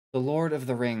The Lord of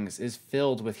the Rings is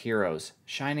filled with heroes,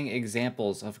 shining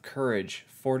examples of courage,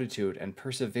 fortitude, and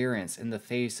perseverance in the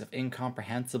face of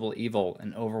incomprehensible evil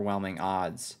and overwhelming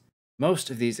odds. Most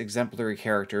of these exemplary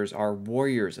characters are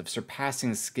warriors of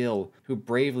surpassing skill who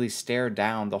bravely stare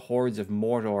down the hordes of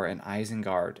Mordor and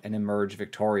Isengard and emerge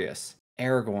victorious.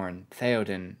 Aragorn,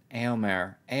 Theoden,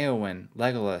 Éomer, Éowyn,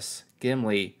 Legolas,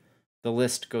 Gimli, the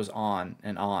list goes on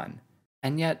and on.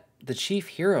 And yet, the chief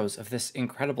heroes of this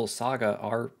incredible saga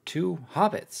are two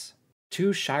hobbits.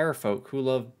 Two shire folk who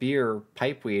love beer,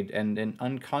 pipeweed, and an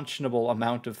unconscionable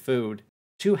amount of food.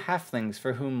 Two halflings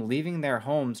for whom leaving their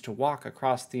homes to walk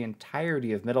across the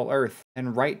entirety of Middle-earth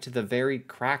and right to the very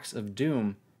cracks of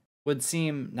doom would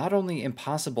seem not only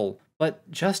impossible, but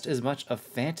just as much a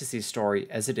fantasy story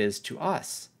as it is to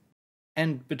us.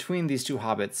 And between these two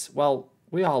hobbits, well,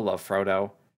 we all love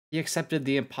Frodo. He accepted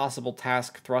the impossible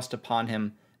task thrust upon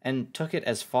him and took it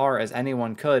as far as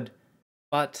anyone could,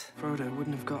 but Frodo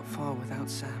wouldn't have got far without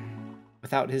Sam.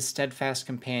 without his steadfast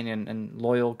companion and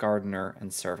loyal gardener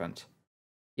and servant.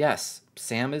 Yes,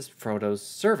 Sam is Frodo's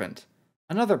servant,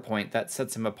 another point that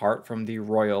sets him apart from the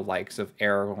royal likes of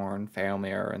Aragorn,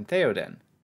 Faramir, and Theoden.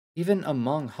 Even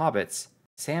among hobbits,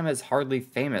 Sam is hardly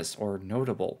famous or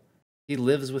notable. He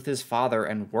lives with his father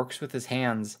and works with his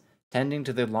hands, tending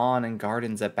to the lawn and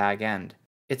gardens at Bag End.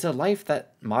 It's a life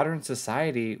that modern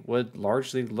society would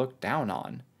largely look down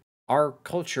on. Our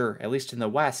culture, at least in the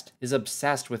West, is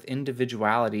obsessed with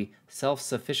individuality,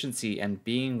 self-sufficiency, and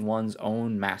being one's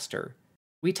own master.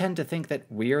 We tend to think that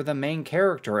we're the main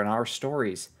character in our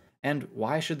stories, and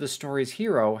why should the story's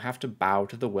hero have to bow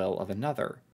to the will of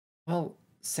another? Well,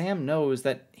 Sam knows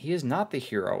that he is not the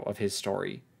hero of his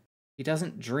story. He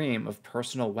doesn't dream of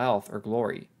personal wealth or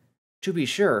glory. To be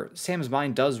sure, Sam's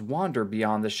mind does wander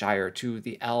beyond the Shire to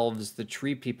the elves, the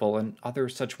tree people, and other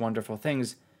such wonderful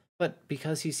things, but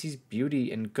because he sees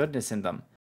beauty and goodness in them,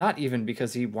 not even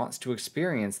because he wants to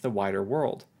experience the wider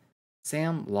world.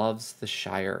 Sam loves the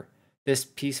Shire, this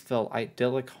peaceful,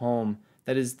 idyllic home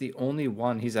that is the only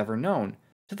one he's ever known,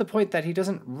 to the point that he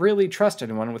doesn't really trust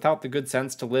anyone without the good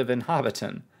sense to live in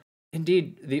Hobbiton.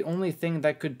 Indeed, the only thing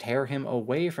that could tear him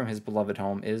away from his beloved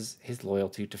home is his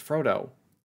loyalty to Frodo.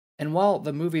 And while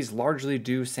the movies largely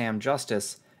do Sam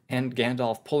justice, and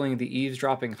Gandalf pulling the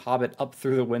eavesdropping hobbit up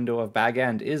through the window of Bag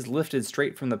End is lifted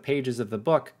straight from the pages of the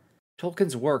book,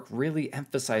 Tolkien's work really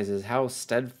emphasizes how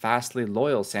steadfastly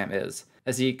loyal Sam is,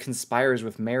 as he conspires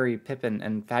with Merry, Pippin,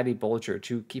 and Fatty Bolger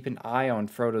to keep an eye on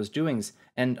Frodo's doings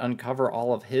and uncover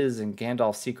all of his and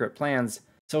Gandalf's secret plans,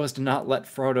 so as to not let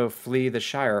Frodo flee the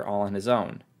Shire all on his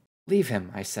own. "Leave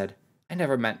him," I said. "I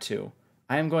never meant to.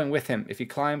 I am going with him if he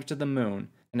climbs to the moon,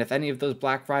 and if any of those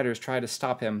Black Riders try to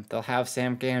stop him, they'll have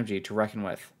Sam Gamgee to reckon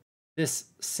with." This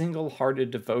single-hearted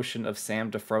devotion of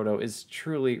Sam to Frodo is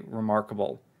truly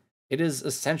remarkable. It is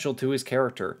essential to his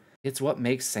character. It's what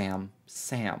makes Sam,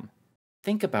 Sam.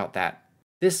 Think about that.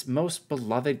 This most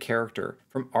beloved character,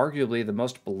 from arguably the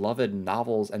most beloved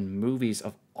novels and movies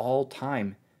of all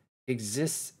time,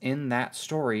 exists in that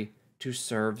story to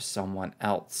serve someone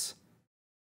else.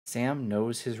 Sam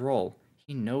knows his role.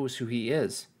 He knows who he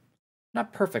is.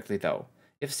 Not perfectly, though.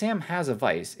 If Sam has a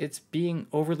vice, it's being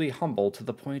overly humble to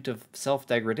the point of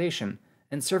self-degradation,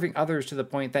 and serving others to the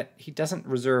point that he doesn't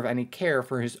reserve any care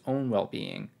for his own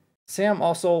well-being. Sam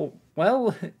also,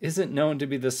 well, isn't known to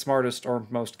be the smartest or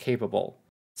most capable.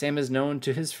 Sam is known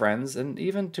to his friends, and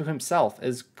even to himself,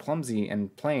 as clumsy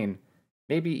and plain,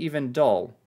 maybe even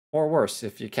dull, or worse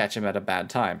if you catch him at a bad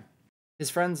time. His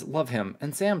friends love him,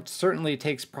 and Sam certainly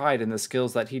takes pride in the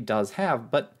skills that he does have,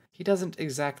 but he doesn't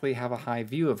exactly have a high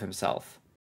view of himself.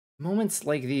 Moments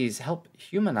like these help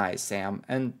humanize Sam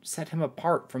and set him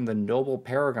apart from the noble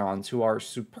paragons who are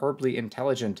superbly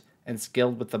intelligent and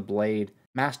skilled with the blade,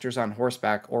 masters on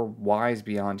horseback, or wise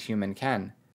beyond human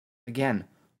ken. Again,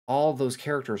 all those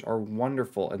characters are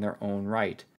wonderful in their own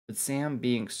right, but Sam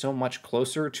being so much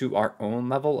closer to our own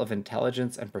level of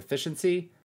intelligence and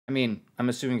proficiency, I'm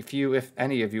assuming few, if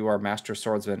any of you are master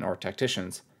swordsmen or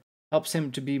tacticians, helps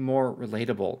him to be more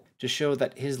relatable, to show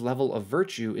that his level of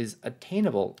virtue is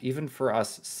attainable even for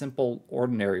us simple,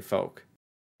 ordinary folk.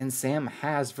 And Sam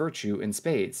has virtue in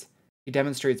spades. He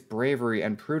demonstrates bravery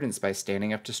and prudence by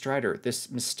standing up to Strider, this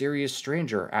mysterious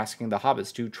stranger asking the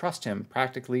hobbits to trust him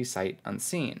practically sight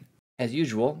unseen. As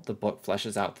usual, the book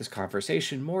fleshes out this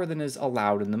conversation more than is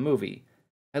allowed in the movie.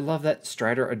 I love that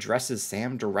Strider addresses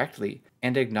Sam directly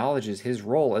and acknowledges his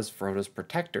role as Frodo's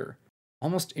protector.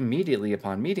 Almost immediately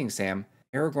upon meeting Sam,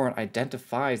 Aragorn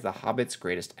identifies the hobbit's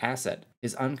greatest asset,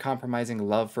 his uncompromising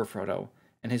love for Frodo,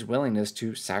 and his willingness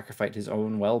to sacrifice his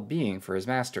own well-being for his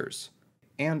masters.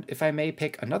 And if I may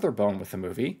pick another bone with the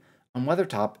movie, On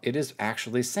Weathertop, it is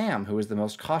actually Sam who is the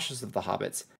most cautious of the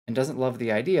hobbits and doesn't love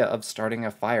the idea of starting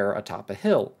a fire atop a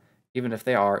hill, even if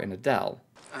they are in a dell.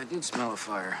 I did smell a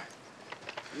fire.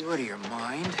 You out of your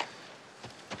mind?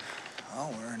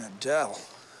 Oh, we're in a dell.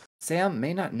 Sam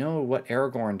may not know what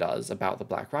Aragorn does about the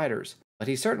Black Riders, but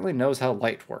he certainly knows how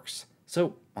light works,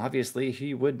 so obviously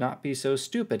he would not be so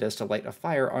stupid as to light a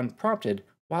fire unprompted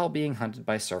while being hunted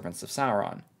by servants of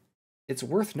Sauron. It's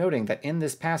worth noting that in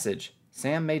this passage,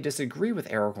 Sam may disagree with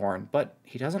Aragorn, but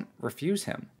he doesn't refuse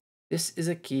him. This is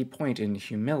a key point in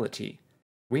humility.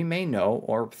 We may know,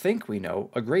 or think we know,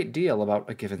 a great deal about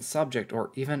a given subject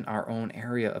or even our own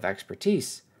area of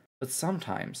expertise, but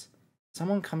sometimes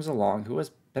someone comes along who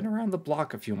has been around the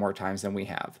block a few more times than we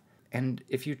have, and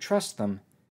if you trust them,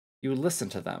 you listen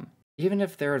to them, even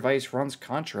if their advice runs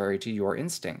contrary to your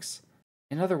instincts.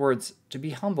 In other words, to be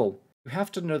humble, you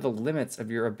have to know the limits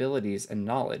of your abilities and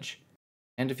knowledge,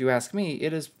 and if you ask me,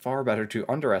 it is far better to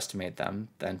underestimate them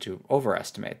than to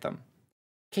overestimate them.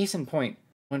 Case in point,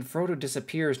 when Frodo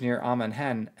disappears near Amon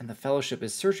Hen and the Fellowship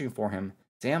is searching for him,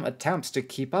 Sam attempts to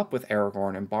keep up with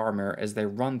Aragorn and Boromir as they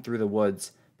run through the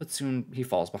woods, but soon he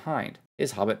falls behind.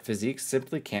 His hobbit physique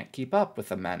simply can't keep up with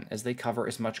the men as they cover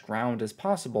as much ground as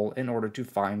possible in order to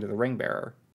find the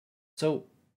ring-bearer. So,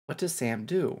 what does Sam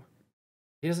do?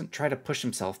 He doesn't try to push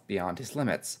himself beyond his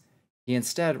limits. He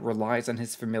instead relies on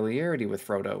his familiarity with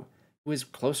Frodo, who is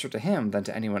closer to him than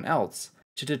to anyone else,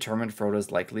 to determine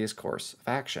Frodo's likeliest course of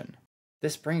action.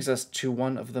 This brings us to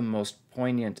one of the most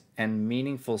poignant and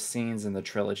meaningful scenes in the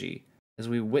trilogy, as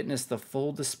we witness the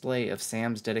full display of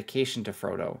Sam's dedication to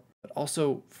Frodo, but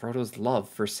also Frodo's love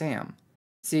for Sam.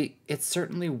 See, it's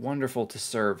certainly wonderful to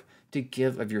serve, to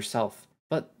give of yourself,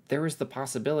 but there is the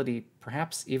possibility,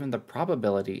 perhaps even the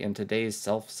probability in today's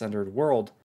self-centered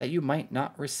world, that you might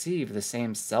not receive the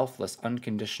same selfless,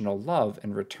 unconditional love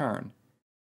in return.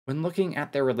 When looking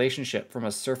at their relationship from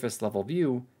a surface-level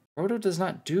view, Frodo does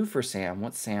not do for Sam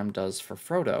what Sam does for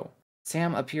Frodo.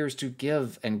 Sam appears to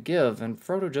give, and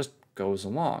Frodo just goes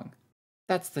along.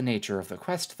 That's the nature of the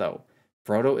quest, though.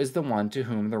 Frodo is the one to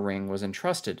whom the ring was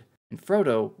entrusted, and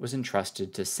Frodo was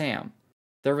entrusted to Sam.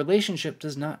 Their relationship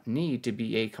does not need to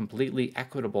be a completely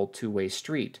equitable two-way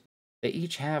street. They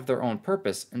each have their own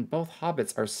purpose, and both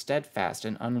hobbits are steadfast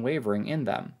and unwavering in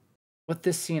them. What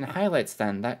this scene highlights,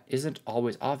 then, that isn't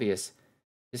always obvious,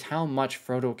 is how much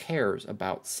Frodo cares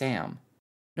about Sam.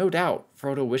 No doubt,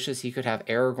 Frodo wishes he could have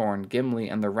Aragorn, Gimli,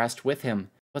 and the rest with him,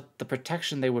 but the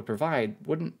protection they would provide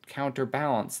wouldn't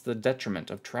counterbalance the detriment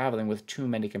of traveling with too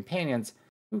many companions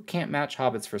who can't match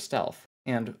hobbits for stealth,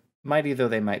 and, mighty though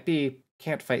they might be,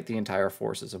 can't fight the entire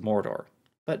forces of Mordor.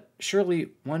 But surely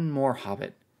one more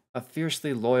hobbit, a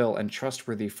fiercely loyal and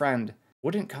trustworthy friend,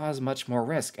 wouldn't cause much more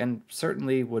risk and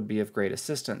certainly would be of great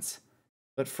assistance.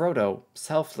 But Frodo,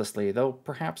 selflessly, though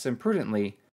perhaps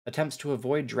imprudently, attempts to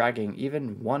avoid dragging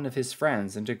even one of his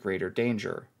friends into greater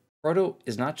danger. Frodo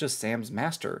is not just Sam's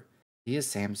master, he is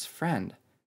Sam's friend.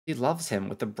 He loves him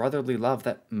with the brotherly love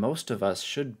that most of us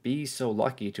should be so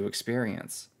lucky to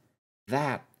experience.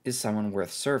 That is someone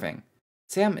worth serving.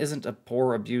 Sam isn't a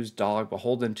poor, abused dog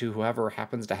beholden to whoever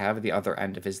happens to have the other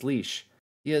end of his leash.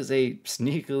 He is a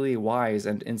sneakily wise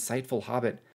and insightful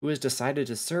hobbit who has decided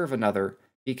to serve another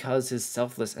because his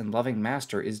selfless and loving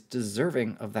master is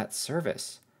deserving of that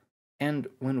service. And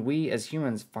when we as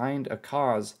humans find a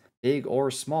cause, big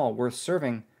or small, worth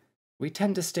serving, we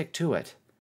tend to stick to it.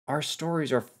 Our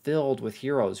stories are filled with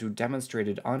heroes who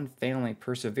demonstrated unfailing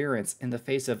perseverance in the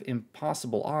face of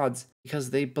impossible odds because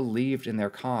they believed in their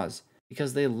cause,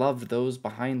 because they loved those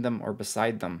behind them or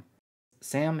beside them.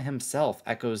 Sam himself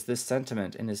echoes this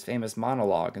sentiment in his famous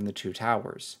monologue in The Two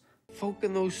Towers. Folk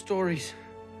in those stories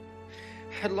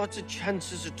had lots of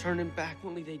chances of turning back,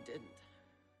 only they didn't.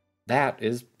 That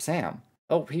is Sam.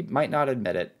 Oh, he might not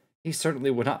admit it. He certainly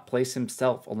would not place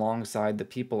himself alongside the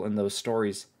people in those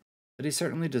stories, but he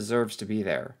certainly deserves to be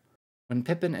there. When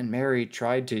Pippin and Merry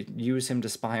tried to use him to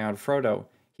spy on Frodo,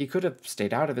 he could have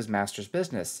stayed out of his master's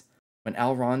business. When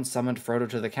Elrond summoned Frodo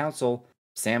to the council,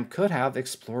 Sam could have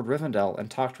explored Rivendell and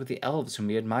talked with the elves whom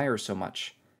he admires so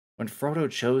much. When Frodo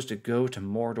chose to go to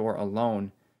Mordor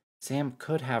alone, Sam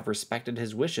could have respected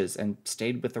his wishes and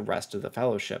stayed with the rest of the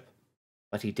Fellowship.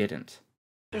 But he didn't.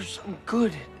 There's some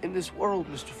good in this world,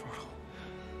 Mr. Frodo.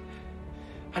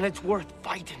 And it's worth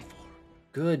fighting for.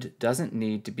 Good doesn't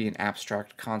need to be an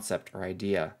abstract concept or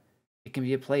idea. It can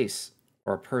be a place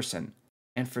or a person.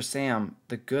 And for Sam,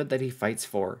 the good that he fights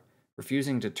for,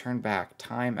 refusing to turn back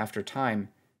time after time,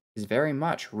 is very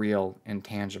much real and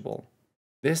tangible.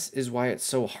 This is why it's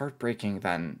so heartbreaking,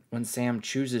 then, when Sam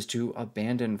chooses to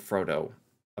abandon Frodo,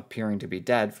 appearing to be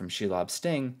dead from Shelob's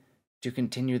sting, to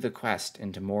continue the quest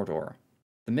into Mordor.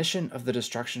 The mission of the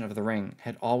destruction of the ring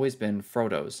had always been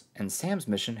Frodo's, and Sam's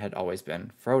mission had always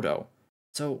been Frodo.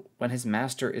 So when his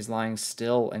master is lying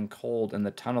still and cold in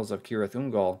the tunnels of Cirith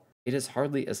Ungol, it is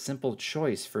hardly a simple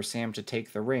choice for Sam to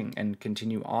take the ring and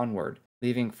continue onward,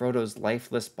 leaving Frodo's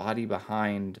lifeless body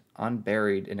behind,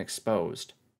 unburied and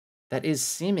exposed. That is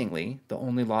seemingly the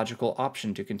only logical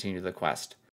option to continue the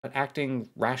quest, but acting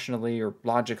rationally or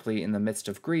logically in the midst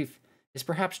of grief is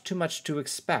perhaps too much to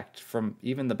expect from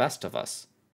even the best of us.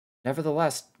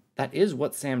 Nevertheless, that is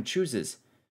what Sam chooses,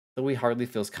 though he hardly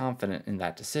feels confident in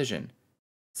that decision.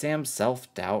 Sam's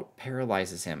self-doubt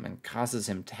paralyzes him and causes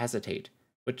him to hesitate,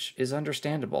 which is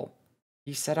understandable.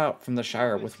 He set out from the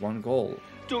Shire with one goal.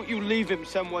 Don't you leave him,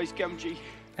 Samwise Gamgee.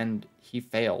 And he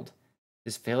failed.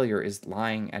 His failure is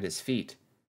lying at his feet.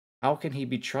 How can he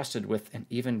be trusted with an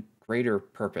even greater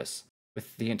purpose,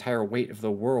 with the entire weight of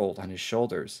the world on his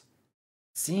shoulders?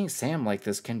 Seeing Sam like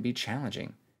this can be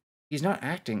challenging. He's not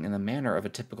acting in the manner of a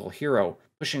typical hero,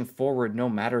 pushing forward no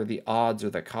matter the odds or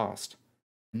the cost.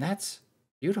 And that's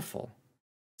beautiful.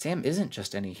 Sam isn't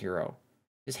just any hero.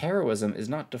 His heroism is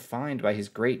not defined by his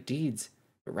great deeds,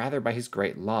 but rather by his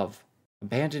great love.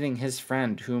 Abandoning his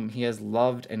friend whom he has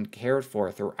loved and cared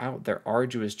for throughout their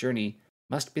arduous journey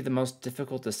must be the most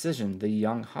difficult decision the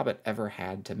young hobbit ever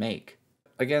had to make.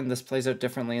 Again, this plays out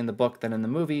differently in the book than in the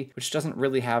movie, which doesn't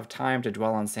really have time to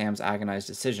dwell on Sam's agonized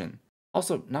decision.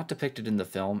 Also, not depicted in the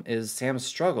film is Sam's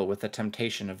struggle with the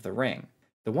temptation of the ring.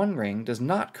 The One Ring does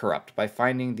not corrupt by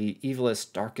finding the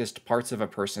evilest, darkest parts of a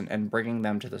person and bringing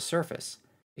them to the surface.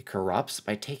 It corrupts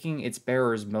by taking its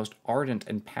bearer's most ardent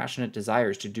and passionate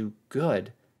desires to do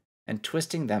good and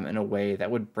twisting them in a way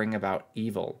that would bring about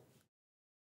evil.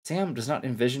 Sam does not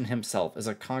envision himself as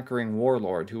a conquering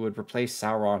warlord who would replace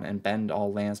Sauron and bend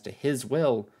all lands to his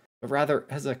will, but rather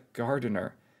as a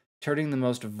gardener, turning the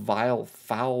most vile,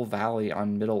 foul valley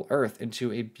on Middle-earth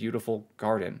into a beautiful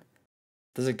garden.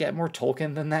 Does it get more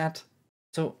Tolkien than that?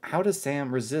 So how does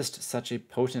Sam resist such a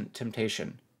potent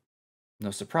temptation?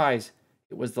 No surprise,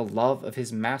 it was the love of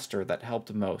his master that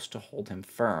helped most to hold him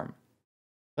firm.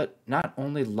 But not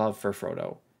only love for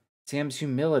Frodo. Sam's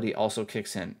humility also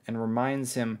kicks in and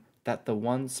reminds him that the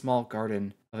one small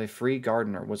garden of a free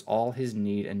gardener was all his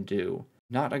need and due,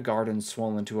 not a garden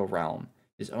swollen to a realm,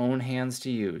 his own hands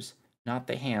to use, not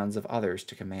the hands of others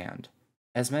to command.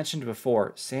 As mentioned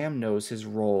before, Sam knows his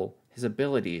role, his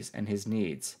abilities, and his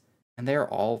needs, and they are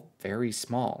all very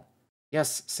small.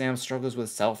 Yes, Sam struggles with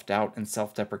self-doubt and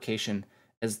self-deprecation,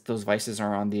 as those vices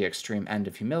are on the extreme end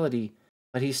of humility,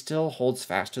 but he still holds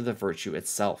fast to the virtue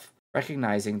itself,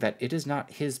 recognizing that it is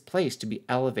not his place to be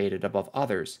elevated above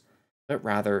others, but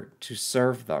rather to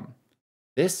serve them.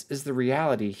 This is the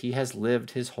reality he has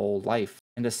lived his whole life,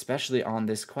 and especially on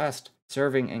this quest,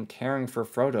 serving and caring for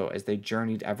Frodo as they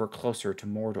journeyed ever closer to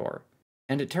Mordor.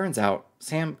 And it turns out,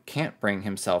 Sam can't bring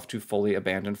himself to fully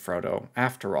abandon Frodo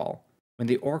after all. When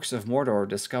the orcs of Mordor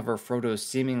discover Frodo's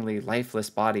seemingly lifeless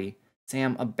body,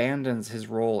 Sam abandons his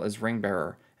role as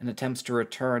ring-bearer and attempts to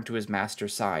return to his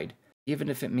master's side, even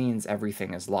if it means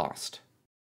everything is lost.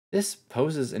 This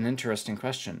poses an interesting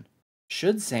question.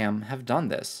 Should Sam have done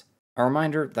this? A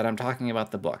reminder that I'm talking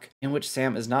about the book, in which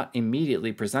Sam is not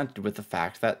immediately presented with the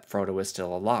fact that Frodo is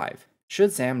still alive.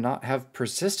 Should Sam not have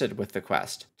persisted with the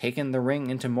quest, taken the ring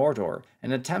into Mordor,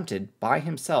 and attempted by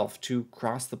himself to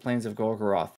cross the plains of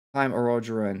Golgoroth, climb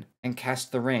Orodruin, and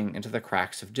cast the ring into the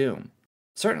cracks of doom?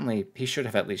 Certainly, he should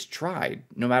have at least tried,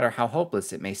 no matter how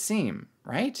hopeless it may seem,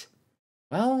 right?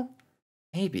 Well,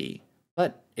 maybe,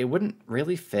 but it wouldn't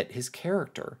really fit his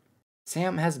character.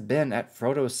 Sam has been at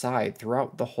Frodo's side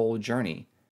throughout the whole journey.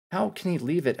 How can he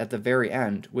leave it at the very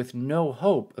end with no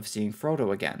hope of seeing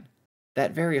Frodo again?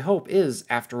 That very hope is,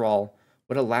 after all,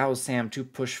 what allows Sam to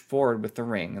push forward with the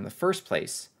ring in the first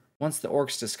place. Once the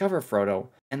orcs discover Frodo,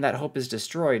 and that hope is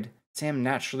destroyed, Sam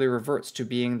naturally reverts to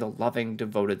being the loving,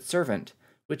 devoted servant,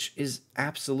 which is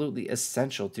absolutely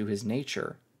essential to his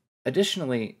nature.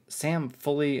 Additionally, Sam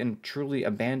fully and truly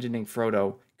abandoning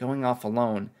Frodo, going off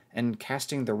alone, and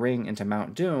casting the ring into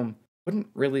Mount Doom wouldn't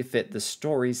really fit the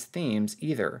story's themes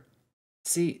either.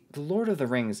 See, The Lord of the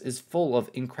Rings is full of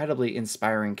incredibly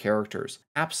inspiring characters,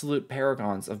 absolute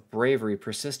paragons of bravery,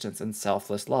 persistence, and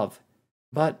selfless love.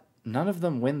 But none of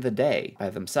them win the day by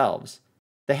themselves.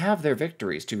 They have their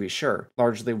victories, to be sure,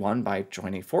 largely won by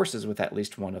joining forces with at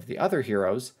least one of the other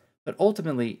heroes, but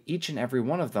ultimately each and every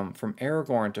one of them, from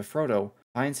Aragorn to Frodo,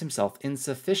 finds himself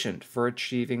insufficient for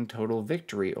achieving total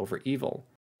victory over evil.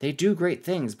 They do great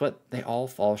things, but they all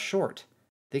fall short.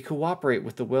 They cooperate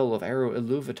with the will of Eru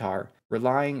Ilúvatar,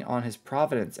 relying on his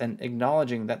providence and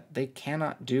acknowledging that they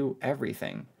cannot do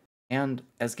everything. And,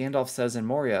 as Gandalf says in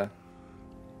Moria,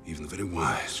 even the very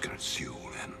wise cannot see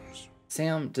all ends.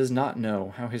 Sam does not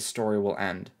know how his story will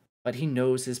end, but he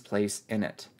knows his place in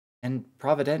it. And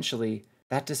providentially,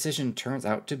 that decision turns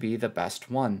out to be the best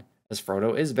one, as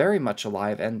Frodo is very much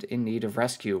alive and in need of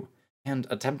rescue, and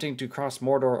attempting to cross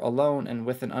Mordor alone and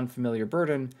with an unfamiliar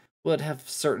burden would have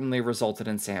certainly resulted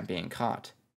in Sam being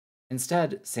caught.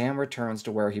 Instead, Sam returns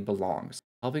to where he belongs,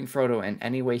 helping Frodo in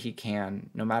any way he can,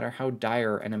 no matter how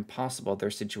dire and impossible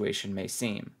their situation may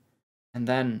seem. And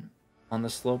then, on the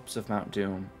slopes of Mount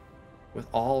Doom, with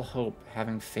all hope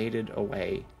having faded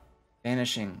away,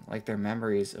 vanishing like their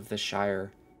memories of the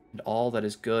Shire and all that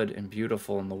is good and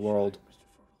beautiful in the world,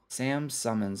 Sam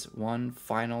summons one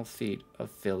final feat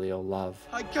of filial love.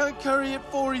 I can't carry it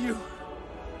for you,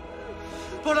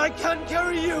 but I can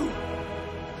carry you!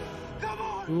 Come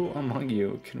on! Who among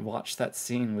you can watch that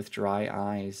scene with dry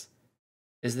eyes?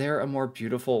 Is there a more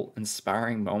beautiful,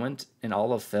 inspiring moment in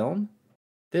all of film?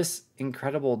 This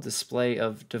incredible display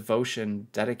of devotion,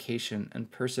 dedication,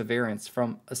 and perseverance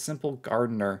from a simple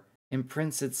gardener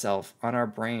imprints itself on our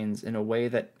brains in a way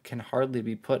that can hardly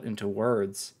be put into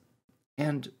words.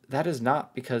 And that is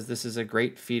not because this is a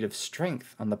great feat of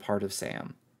strength on the part of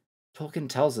Sam. Tolkien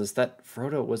tells us that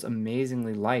Frodo was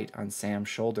amazingly light on Sam's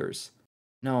shoulders.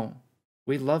 No,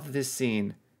 we love this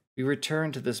scene. We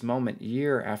return to this moment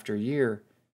year after year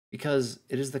because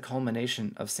it is the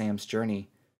culmination of Sam's journey.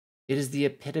 It is the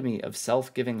epitome of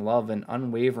self-giving love and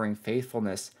unwavering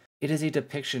faithfulness. It is a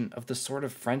depiction of the sort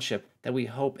of friendship that we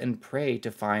hope and pray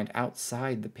to find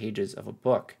outside the pages of a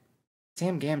book.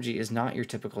 Sam Gamgee is not your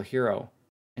typical hero,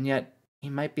 and yet he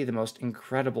might be the most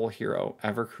incredible hero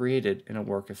ever created in a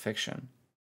work of fiction.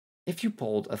 If you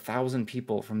polled 1,000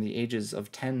 people from the ages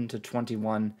of 10 to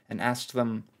 21 and asked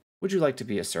them, "Would you like to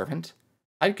be a servant?"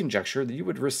 I'd conjecture that you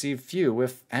would receive few,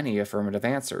 if any, affirmative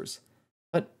answers.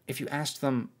 But if you asked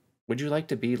them, "Would you like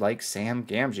to be like Sam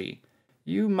Gamgee?"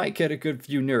 you might get a good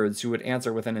few nerds who would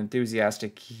answer with an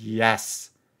enthusiastic yes.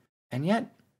 And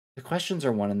yet, the questions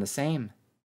are one and the same.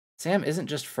 Sam isn't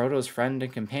just Frodo's friend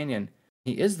and companion.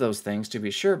 He is those things, to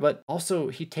be sure, but also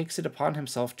he takes it upon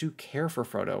himself to care for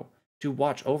Frodo, to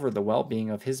watch over the well-being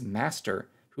of his master,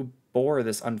 who bore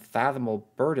this unfathomable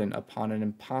burden upon an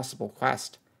impossible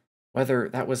quest. Whether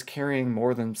that was carrying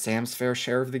more than Sam's fair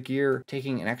share of the gear,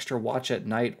 taking an extra watch at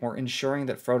night, or ensuring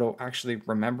that Frodo actually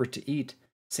remembered to eat,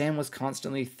 Sam was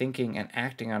constantly thinking and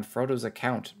acting on Frodo's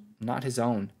account, not his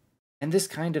own. And this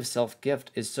kind of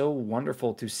self-gift is so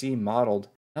wonderful to see modeled,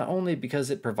 not only because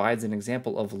it provides an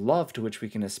example of love to which we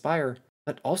can aspire,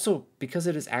 but also because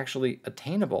it is actually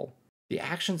attainable. The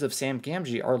actions of Sam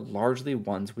Gamgee are largely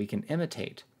ones we can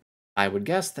imitate. I would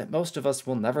guess that most of us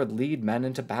will never lead men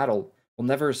into battle, will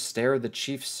never stare the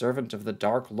chief servant of the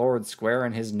Dark Lord square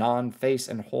in his non-face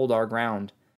and hold our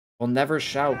ground, will never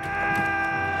shout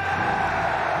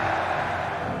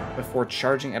before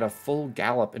charging at a full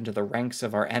gallop into the ranks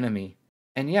of our enemy.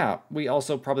 And yeah, we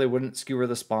also probably wouldn't skewer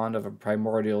the spawn of a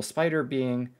primordial spider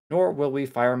being, nor will we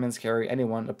firemen carry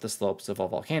anyone up the slopes of a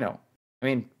volcano. I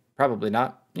mean, probably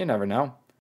not, you never know.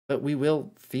 But we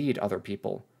will feed other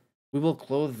people. We will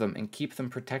clothe them and keep them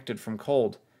protected from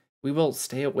cold. We will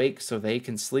stay awake so they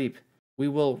can sleep. We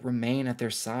will remain at their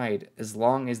side as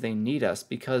long as they need us,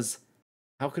 because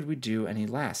how could we do any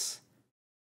less?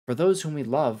 For those whom we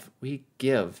love, we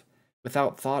give,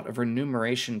 without thought of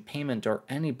remuneration, payment, or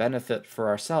any benefit for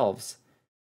ourselves.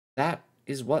 That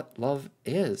is what love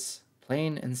is,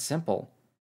 plain and simple.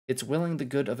 It's willing the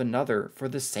good of another for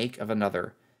the sake of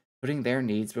another, putting their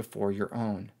needs before your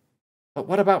own. But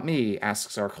what about me,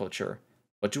 asks our culture.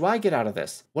 What do I get out of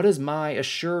this? What is my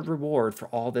assured reward for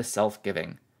all this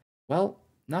self-giving? Well,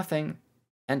 nothing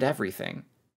and everything.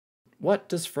 What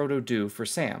does Frodo do for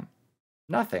Sam?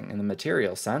 Nothing in the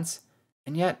material sense,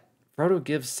 and yet Frodo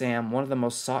gives Sam one of the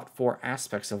most sought-for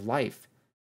aspects of life,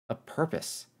 a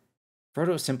purpose.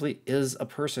 Frodo simply is a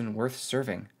person worth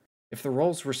serving. If the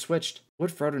roles were switched,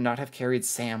 would Frodo not have carried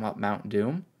Sam up Mount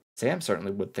Doom? Sam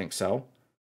certainly would think so.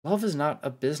 Love is not a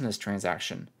business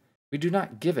transaction. We do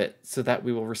not give it so that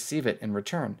we will receive it in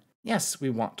return. Yes, we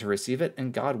want to receive it,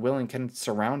 and God willing can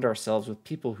surround ourselves with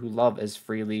people who love as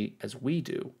freely as we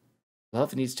do.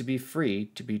 Love needs to be free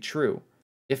to be true.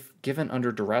 If given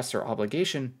under duress or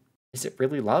obligation, is it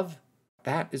really love?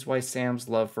 That is why Sam's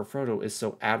love for Frodo is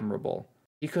so admirable.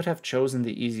 He could have chosen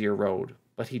the easier road,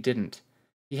 but he didn't.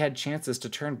 He had chances to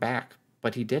turn back,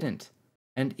 but he didn't.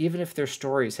 And even if their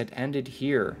stories had ended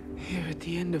here at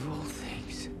the end of all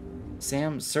things,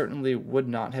 Sam certainly would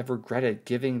not have regretted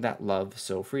giving that love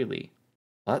so freely.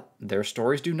 But their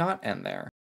stories do not end there.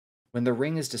 When the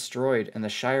ring is destroyed and the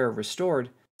Shire restored,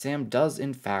 Sam does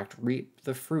in fact reap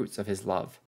the fruits of his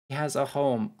love. He has a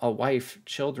home, a wife,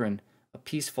 children, a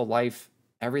peaceful life,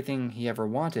 everything he ever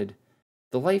wanted.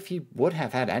 The life he would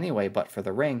have had anyway but for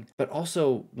the ring, but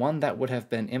also one that would have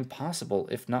been impossible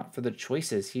if not for the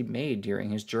choices he made during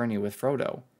his journey with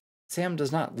Frodo. Sam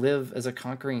does not live as a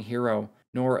conquering hero,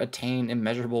 nor attain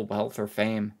immeasurable wealth or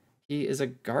fame. He is a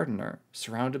gardener,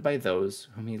 surrounded by those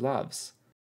whom he loves.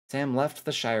 Sam left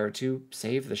the Shire to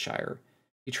save the Shire.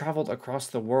 He traveled across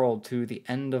the world to the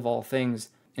end of all things,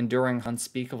 enduring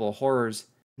unspeakable horrors,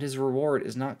 and his reward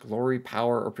is not glory,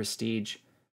 power, or prestige,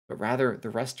 but rather the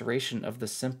restoration of the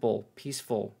simple,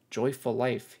 peaceful, joyful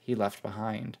life he left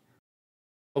behind.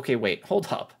 Okay, wait, hold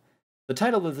up. The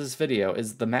title of this video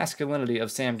is The Masculinity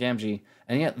of Sam Gamgee,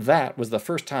 and yet that was the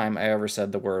first time I ever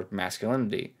said the word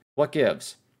masculinity. What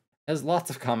gives? As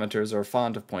lots of commenters are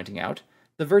fond of pointing out,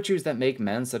 the virtues that make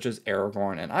men such as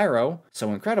Aragorn and Iroh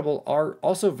so incredible are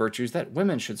also virtues that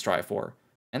women should strive for.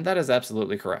 And that is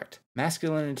absolutely correct.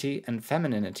 Masculinity and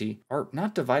femininity are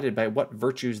not divided by what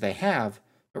virtues they have,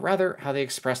 but rather how they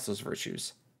express those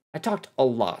virtues. I talked a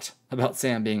lot about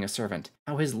Sam being a servant,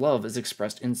 how his love is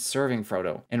expressed in serving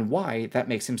Frodo, and why that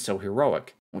makes him so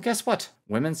heroic. Well, guess what?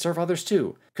 Women serve others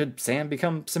too. Could Sam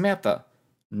become Samantha?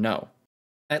 No.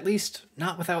 At least,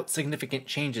 not without significant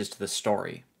changes to the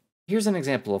story. Here's an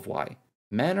example of why.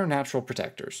 Men are natural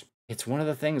protectors. It's one of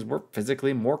the things we're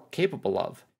physically more capable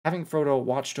of. Having Frodo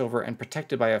watched over and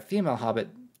protected by a female hobbit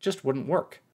just wouldn't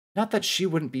work. Not that she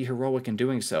wouldn't be heroic in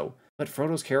doing so, but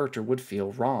Frodo's character would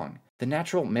feel wrong. The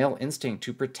natural male instinct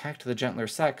to protect the gentler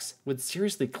sex would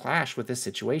seriously clash with this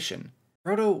situation.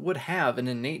 Frodo would have an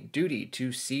innate duty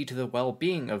to see to the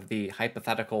well-being of the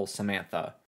hypothetical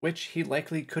Samantha, which he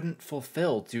likely couldn't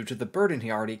fulfill due to the burden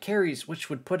he already carries, which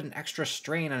would put an extra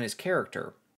strain on his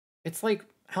character. It's like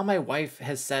how my wife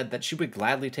has said that she would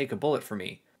gladly take a bullet for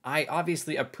me. I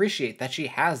obviously appreciate that she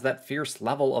has that fierce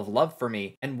level of love for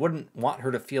me and wouldn't want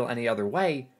her to feel any other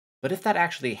way, but if that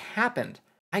actually happened,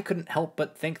 I couldn't help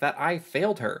but think that I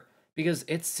failed her, because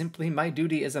it's simply my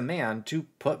duty as a man to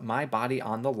put my body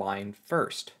on the line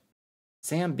first.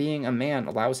 Sam being a man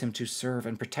allows him to serve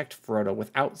and protect Frodo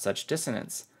without such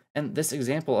dissonance, and this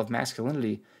example of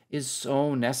masculinity is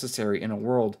so necessary in a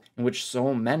world in which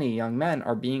so many young men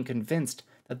are being convinced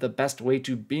that the best way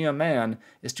to be a man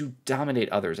is to dominate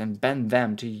others and bend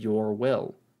them to your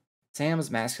will. Sam's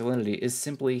masculinity is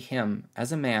simply him,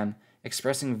 as a man,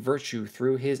 expressing virtue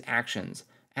through his actions,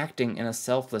 acting in a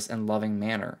selfless and loving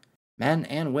manner. Men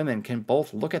and women can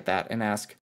both look at that and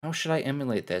ask, how should I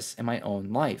emulate this in my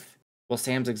own life? Will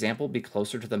Sam's example be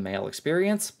closer to the male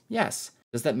experience? Yes.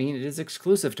 Does that mean it is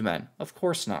exclusive to men? Of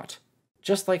course not.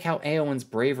 Just like how Éowyn's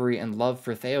bravery and love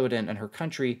for Theoden and her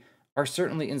country are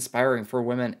certainly inspiring for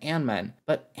women and men,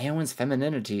 but Éowyn's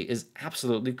femininity is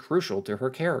absolutely crucial to her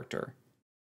character.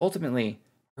 Ultimately,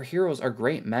 our heroes are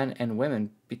great men and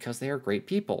women because they are great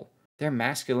people. Their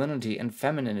masculinity and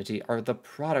femininity are the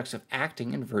products of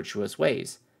acting in virtuous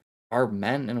ways. Are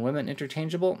men and women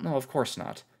interchangeable? No, of course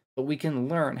not. But we can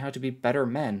learn how to be better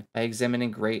men by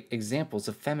examining great examples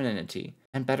of femininity,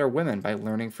 and better women by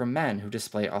learning from men who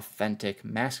display authentic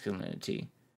masculinity.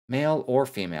 Male or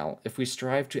female, if we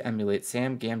strive to emulate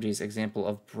Sam Gamgee's example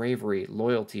of bravery,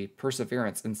 loyalty,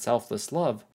 perseverance, and selfless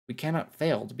love, we cannot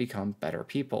fail to become better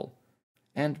people.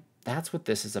 And that's what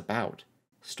this is about.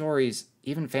 Stories,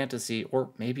 even fantasy, or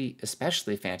maybe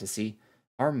especially fantasy,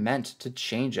 are meant to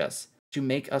change us, to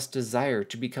make us desire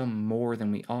to become more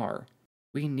than we are.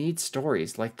 We need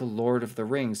stories like The Lord of the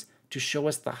Rings to show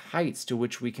us the heights to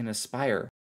which we can aspire,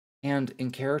 and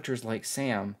in characters like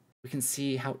Sam, we can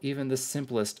see how even the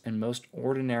simplest and most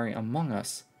ordinary among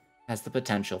us has the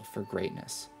potential for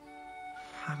greatness.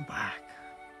 I'm back.